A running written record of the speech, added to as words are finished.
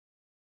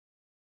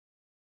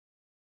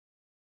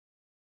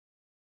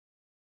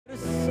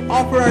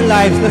Offer our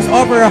lives, let's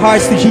offer our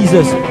hearts to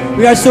Jesus.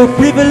 We are so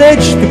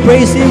privileged to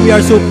praise Him. We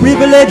are so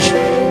privileged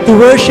to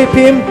worship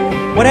Him.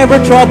 Whatever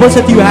troubles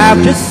that you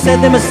have, just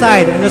set them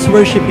aside and let's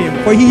worship Him,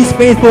 for He is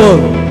faithful.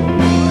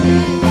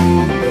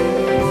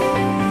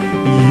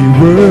 You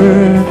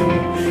were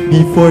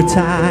before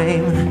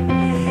time,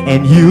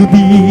 and you'll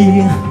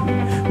be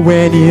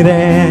when it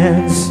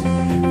ends.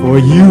 For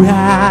you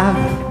have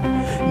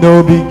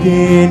no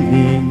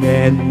beginning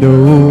and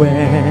no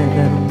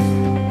end.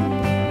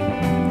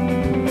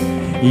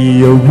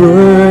 Your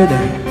word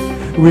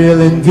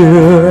will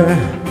endure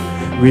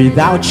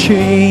without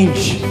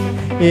change.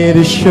 It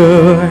is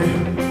sure.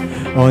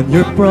 On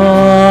your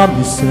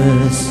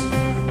promises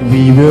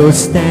we will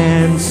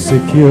stand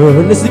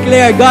secure. Let's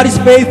declare, God is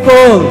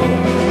faithful.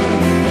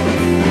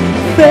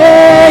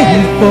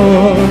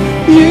 Faithful,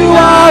 you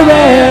are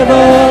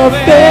ever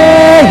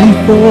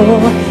faithful.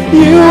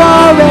 You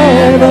are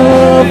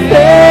ever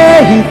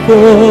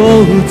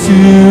faithful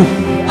to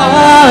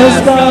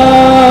us,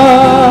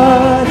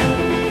 God.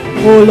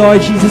 Oh Lord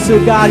Jesus, oh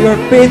God, you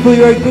are faithful,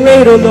 you are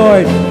great, oh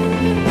Lord.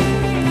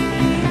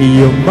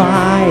 Your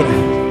might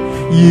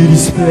you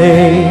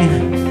display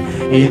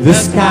in the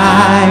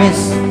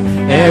skies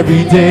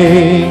every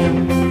day.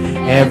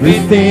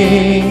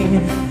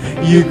 Everything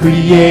you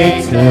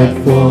created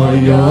for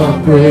your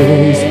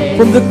praise.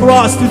 From the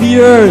cross to the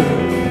earth,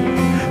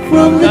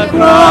 from the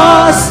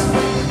cross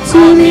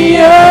to the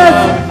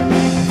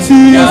earth, to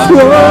your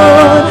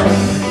throne,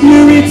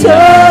 you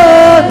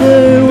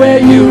return where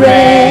you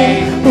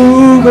reign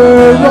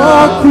over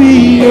all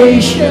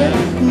creation.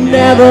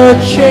 Never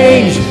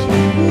changed,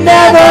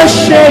 never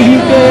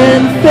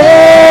shaken,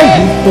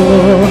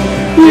 faithful.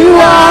 You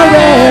are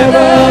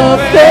ever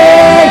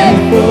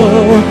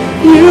faithful.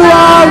 You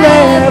are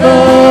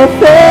ever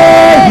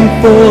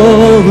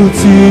faithful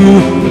to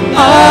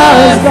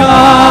us,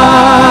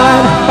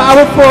 God.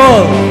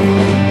 Powerful,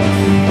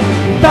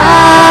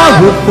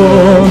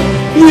 powerful.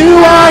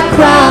 You are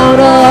crowned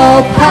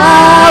all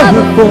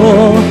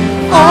powerful.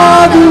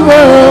 All the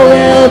world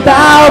will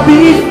bow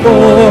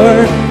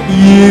before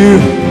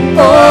you,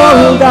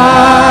 oh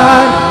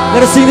God.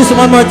 Let us sing this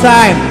one more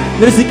time.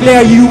 Let us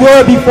declare, you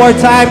were before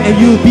time and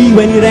you'll be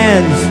when it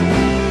ends.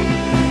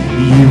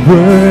 You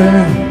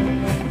were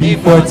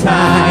before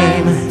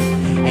time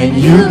and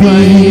you'll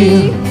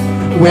be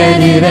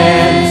when it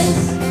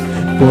ends.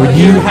 For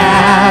you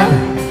have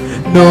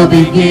no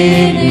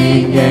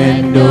beginning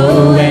and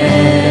no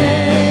end.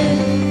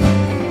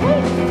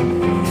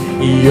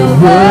 Your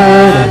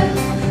word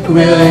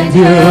will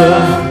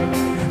endure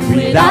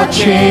without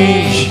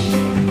change.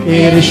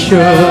 It is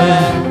sure.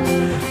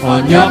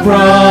 On your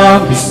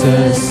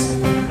promises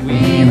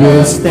we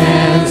will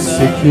stand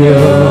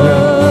secure.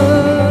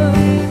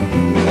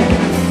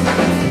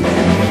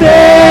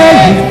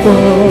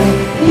 Faithful,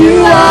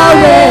 you are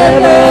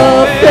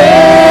ever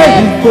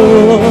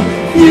faithful.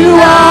 You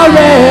are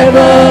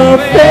ever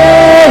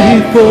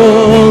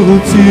faithful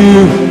to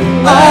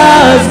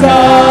us,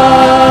 God.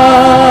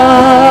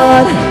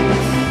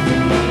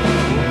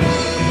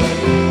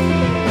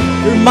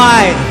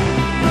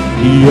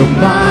 You're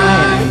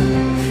mine,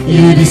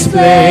 you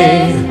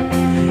display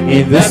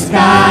in the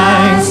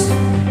skies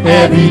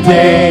every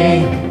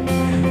day.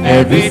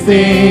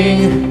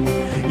 Everything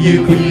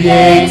you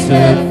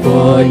created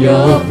for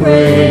your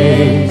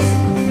praise.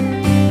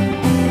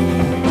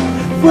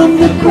 From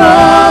the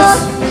cross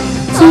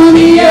to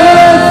the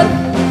earth,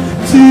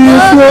 to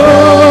your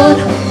throne,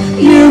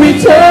 you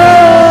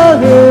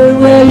return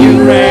where you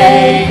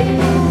reign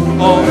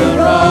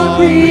over all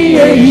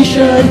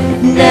creation.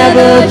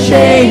 Never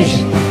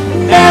changed,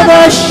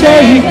 never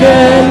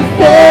shaken,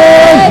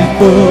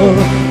 faithful.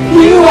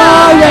 You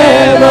are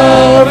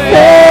ever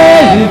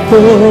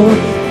faithful.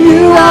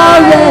 You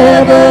are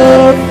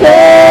ever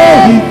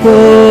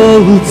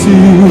faithful to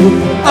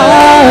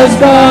us,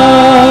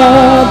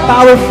 God.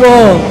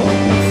 Powerful,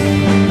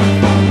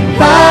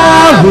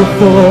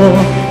 powerful.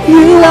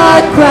 You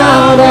are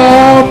crowned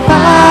all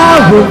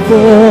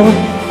powerful.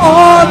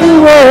 All the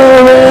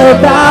world will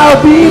bow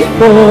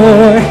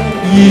before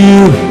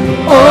you,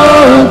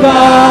 oh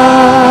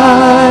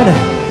God.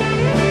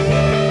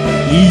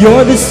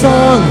 You're the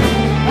song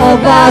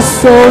of our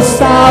soul's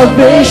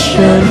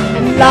salvation,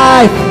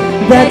 life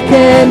that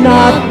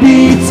cannot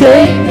be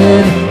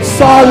taken,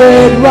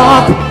 solid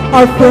rock,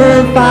 our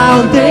firm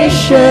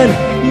foundation,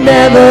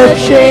 never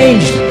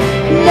changed,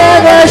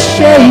 never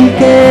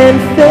shaken,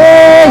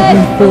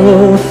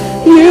 faithful.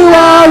 You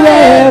are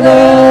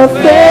ever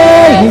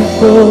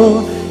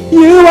faithful.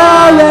 You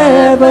are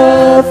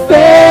ever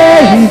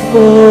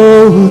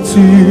faithful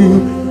to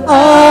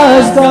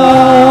us,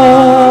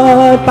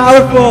 God.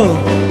 Powerful,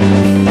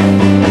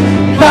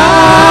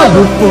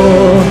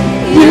 powerful.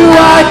 You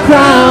are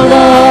crowned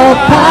all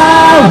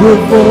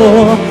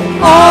powerful.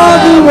 All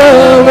the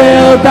world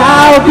will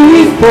bow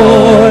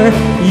before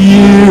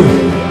you,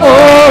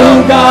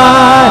 oh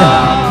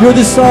God. You're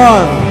the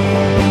song.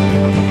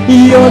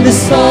 You're the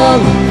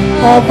song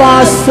of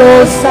our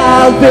soul's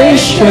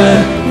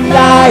salvation,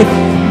 life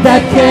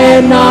that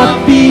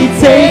cannot be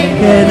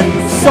taken,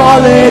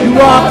 solid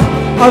rock,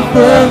 our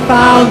firm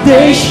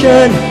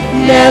foundation,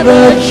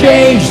 never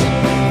changed,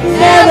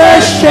 never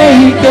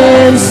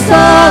shaken,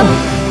 song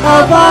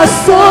of our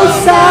soul's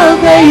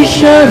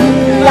salvation,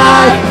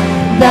 life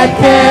that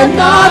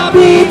cannot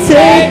be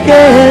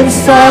taken,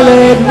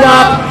 solid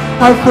rock,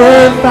 our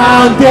firm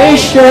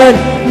foundation,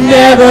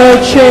 never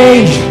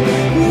changed,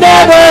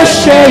 never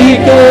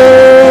shaken.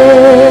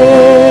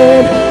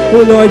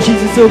 Oh Lord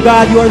Jesus, oh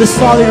God, you are the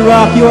solid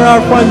rock, you are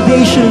our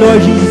foundation,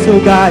 Lord Jesus,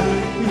 oh God.